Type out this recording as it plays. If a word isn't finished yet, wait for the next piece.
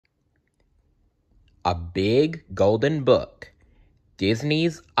A Big Golden Book,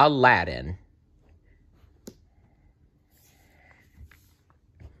 Disney's Aladdin.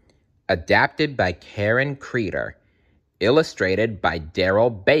 Adapted by Karen Creeder. Illustrated by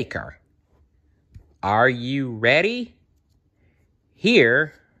Daryl Baker. Are you ready?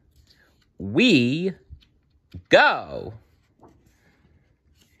 Here we go.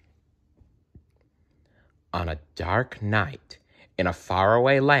 On a dark night, in a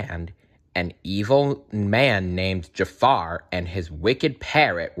faraway land, an evil man named Jafar and his wicked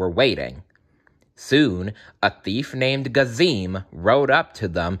parrot were waiting. Soon, a thief named Gazim rode up to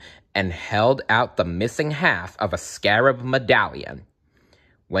them and held out the missing half of a scarab medallion.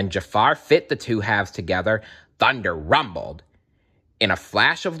 When Jafar fit the two halves together, thunder rumbled. In a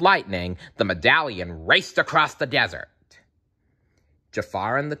flash of lightning, the medallion raced across the desert.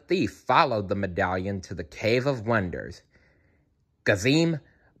 Jafar and the thief followed the medallion to the Cave of Wonders. "Gazim,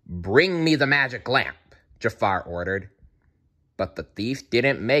 bring me the magic lamp," Jafar ordered. But the thief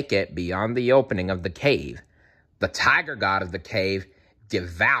didn't make it beyond the opening of the cave. The tiger god of the cave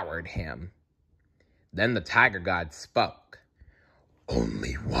devoured him. Then the tiger god spoke.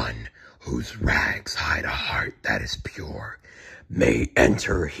 "Only one whose rags hide a heart that is pure may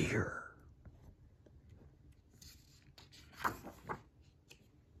enter here."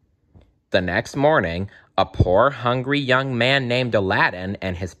 The next morning, a poor, hungry young man named Aladdin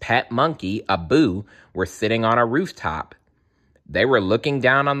and his pet monkey, Abu, were sitting on a rooftop. They were looking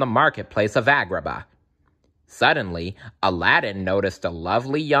down on the marketplace of Agrabah. Suddenly, Aladdin noticed a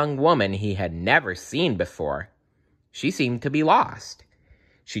lovely young woman he had never seen before. She seemed to be lost.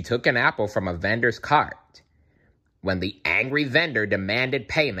 She took an apple from a vendor's cart. When the angry vendor demanded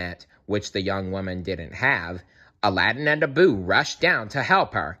payment, which the young woman didn't have, Aladdin and Abu rushed down to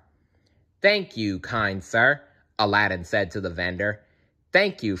help her. "Thank you, kind sir," Aladdin said to the vendor.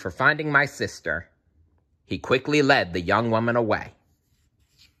 "Thank you for finding my sister." He quickly led the young woman away.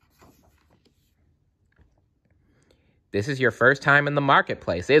 "This is your first time in the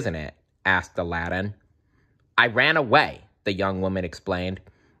marketplace, isn't it?" asked Aladdin. "I ran away," the young woman explained.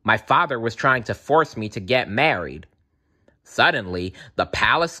 "My father was trying to force me to get married." Suddenly, the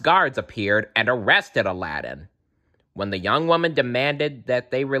palace guards appeared and arrested Aladdin. When the young woman demanded that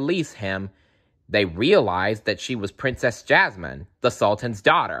they release him, they realized that she was Princess Jasmine, the Sultan's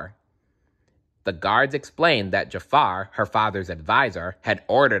daughter. The guards explained that Jafar, her father's advisor, had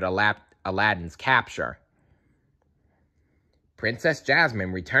ordered Aladdin's capture. Princess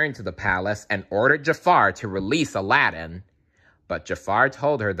Jasmine returned to the palace and ordered Jafar to release Aladdin, but Jafar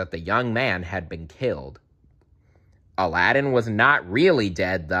told her that the young man had been killed. Aladdin was not really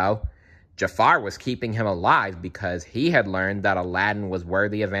dead, though. Jafar was keeping him alive because he had learned that Aladdin was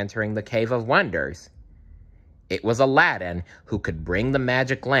worthy of entering the Cave of Wonders. It was Aladdin who could bring the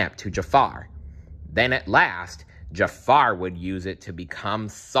magic lamp to Jafar. Then at last, Jafar would use it to become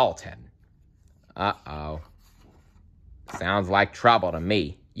Sultan. Uh-oh. Sounds like trouble to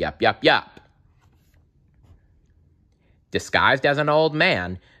me. Yup, yup, yup. Disguised as an old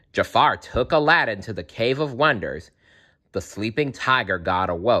man, Jafar took Aladdin to the Cave of Wonders. The sleeping tiger god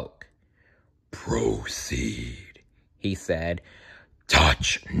awoke. "Proceed," he said.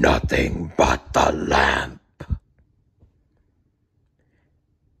 "Touch nothing but the lamp."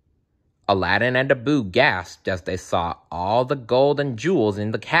 Aladdin and Abu gasped as they saw all the gold and jewels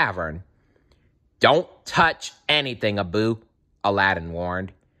in the cavern. "Don't touch anything, Abu," Aladdin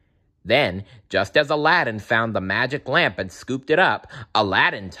warned. Then, just as Aladdin found the magic lamp and scooped it up,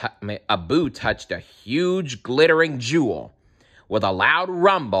 Abu touched a huge glittering jewel. With a loud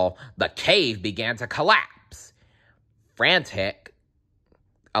rumble, the cave began to collapse. Frantic,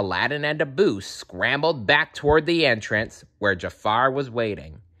 Aladdin and Abu scrambled back toward the entrance where Jafar was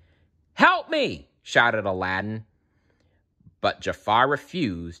waiting. "Help me!" shouted Aladdin. But Jafar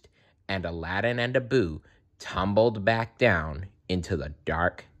refused, and Aladdin and Abu tumbled back down into the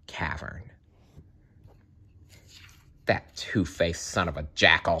dark cavern. That two-faced son of a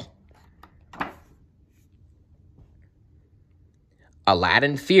jackal.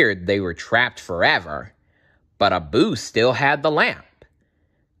 Aladdin feared they were trapped forever, but Abu still had the lamp.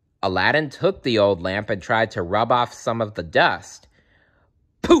 Aladdin took the old lamp and tried to rub off some of the dust.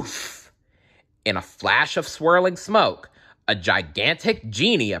 Poof! In a flash of swirling smoke, a gigantic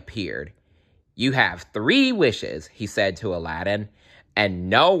genie appeared. "You have 3 wishes," he said to Aladdin, "and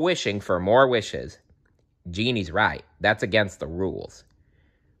no wishing for more wishes." Genie's right. That's against the rules.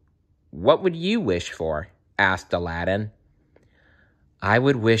 "What would you wish for?" asked Aladdin. "I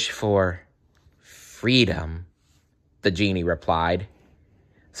would wish for freedom," the genie replied.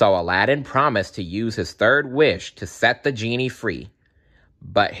 So Aladdin promised to use his 3rd wish to set the genie free.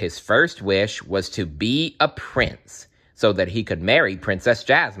 But his first wish was to be a prince so that he could marry Princess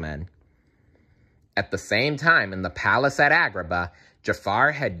Jasmine. At the same time, in the palace at Agrabah,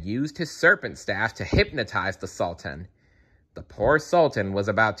 Jafar had used his serpent staff to hypnotize the Sultan. The poor Sultan was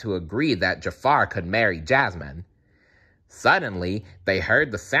about to agree that Jafar could marry Jasmine. Suddenly, they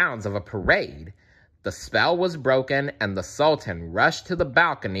heard the sounds of a parade. The spell was broken, and the Sultan rushed to the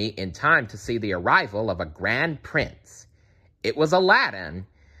balcony in time to see the arrival of a grand prince. It was Aladdin.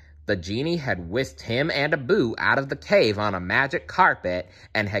 The genie had whisked him and Abu out of the cave on a magic carpet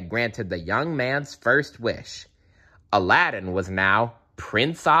and had granted the young man's first wish. Aladdin was now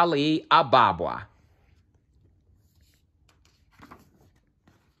Prince Ali Ababwa.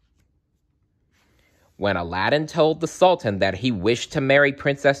 When Aladdin told the Sultan that he wished to marry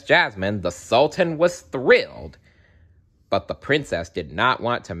Princess Jasmine, the Sultan was thrilled. But the princess did not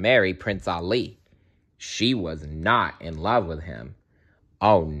want to marry Prince Ali. She was not in love with him.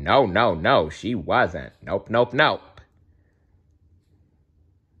 Oh, no, she wasn't. Nope.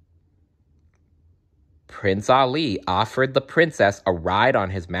 Prince Ali offered the princess a ride on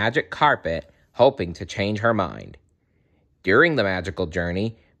his magic carpet, hoping to change her mind. During the magical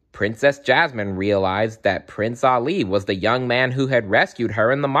journey, Princess Jasmine realized that Prince Ali was the young man who had rescued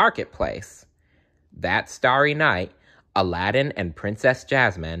her in the marketplace. That starry night, Aladdin and Princess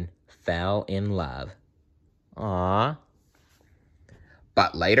Jasmine fell in love. Aww.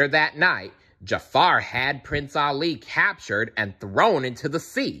 But later that night, Jafar had Prince Ali captured and thrown into the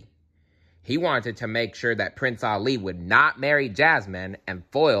sea. He wanted to make sure that Prince Ali would not marry Jasmine and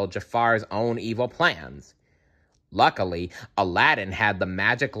foil Jafar's own evil plans. Luckily, Aladdin had the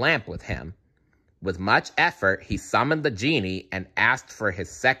magic lamp with him. With much effort, he summoned the genie and asked for his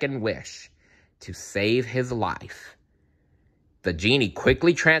second wish, to save his life. The genie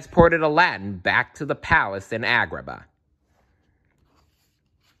quickly transported Aladdin back to the palace in Agrabah.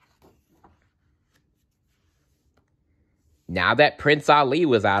 Now that Prince Ali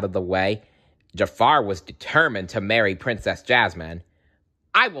was out of the way, Jafar was determined to marry Princess Jasmine.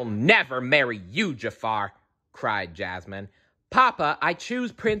 "I will never marry you, Jafar," cried Jasmine. "Papa, I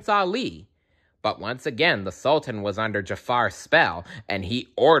choose Prince Ali." But once again, the Sultan was under Jafar's spell, and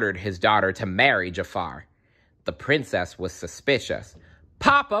he ordered his daughter to marry Jafar. The princess was suspicious.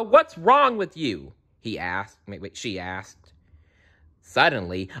 "Papa, what's wrong with you?" she asked.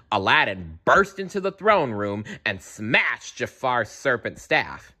 Suddenly, Aladdin burst into the throne room and smashed Jafar's serpent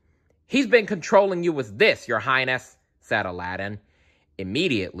staff. "He's been controlling you with this, Your Highness," said Aladdin.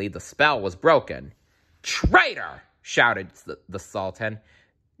 Immediately, the spell was broken. "Traitor!" shouted the Sultan.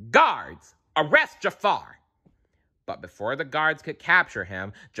 "Guards, arrest Jafar!" But before the guards could capture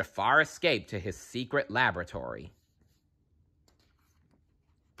him, Jafar escaped to his secret laboratory.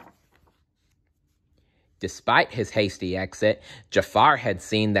 Despite his hasty exit, Jafar had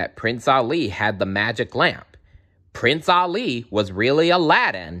seen that Prince Ali had the magic lamp. Prince Ali was really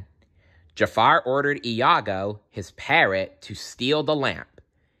Aladdin. Jafar ordered Iago, his parrot, to steal the lamp.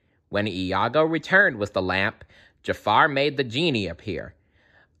 When Iago returned with the lamp, Jafar made the genie appear.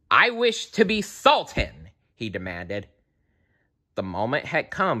 "I wish to be Sultan," he demanded. The moment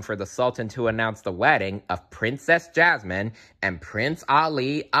had come for the Sultan to announce the wedding of Princess Jasmine and Prince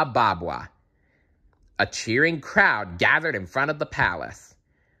Ali Ababwa. A cheering crowd gathered in front of the palace.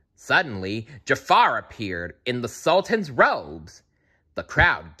 Suddenly, Jafar appeared in the Sultan's robes. The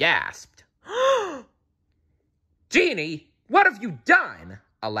crowd gasped. "Genie, what have you done?"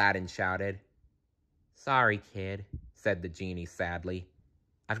 Aladdin shouted. "Sorry, kid," said the genie sadly.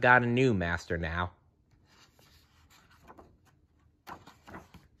 "I've got a new master now."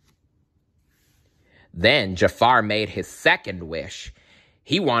 Then Jafar made his second wish.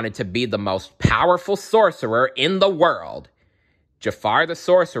 He wanted to be the most powerful sorcerer in the world. Jafar the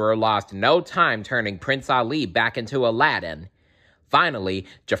sorcerer lost no time turning Prince Ali back into Aladdin. Finally,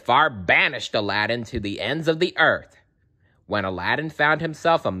 Jafar banished Aladdin to the ends of the earth. When Aladdin found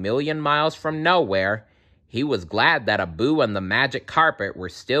himself 1,000,000 miles from nowhere, he was glad that Abu and the magic carpet were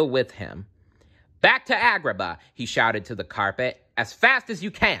still with him. "Back to Agrabah," he shouted to the carpet, "as fast as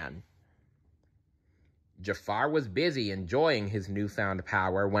you can." Jafar was busy enjoying his newfound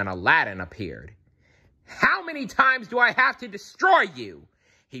power when Aladdin appeared. "How many times do I have to destroy you?"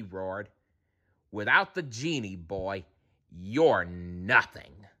 he roared. "Without the genie, boy, you're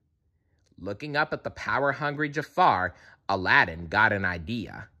nothing." Looking up at the power-hungry Jafar, Aladdin got an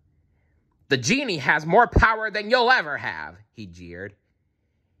idea. "The genie has more power than you'll ever have," he jeered.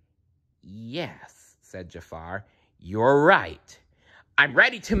 "Yes," said Jafar, "you're right. I'm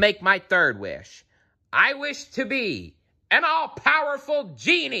ready to make my third wish. I wish to be an all-powerful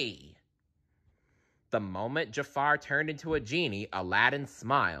genie." The moment Jafar turned into a genie, Aladdin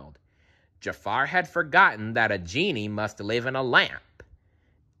smiled. Jafar had forgotten that a genie must live in a lamp.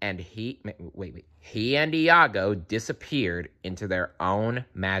 And he and Iago disappeared into their own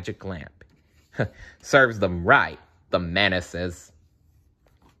magic lamp. Serves them right, the menaces.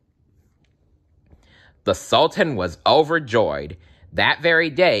 The Sultan was overjoyed. That very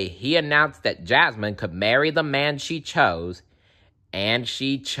day, he announced that Jasmine could marry the man she chose, and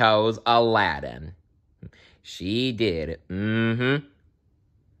she chose Aladdin. She did. And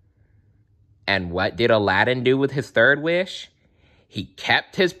what did Aladdin do with his third wish? He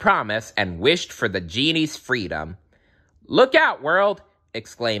kept his promise and wished for the genie's freedom. "Look out, world!"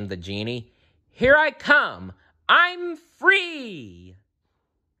 exclaimed the genie. "Here I come! I'm free!"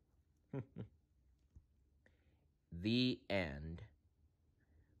 The end.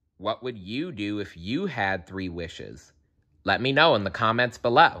 What would you do if you had 3 wishes? Let me know in the comments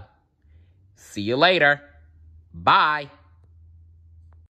below. See you later. Bye.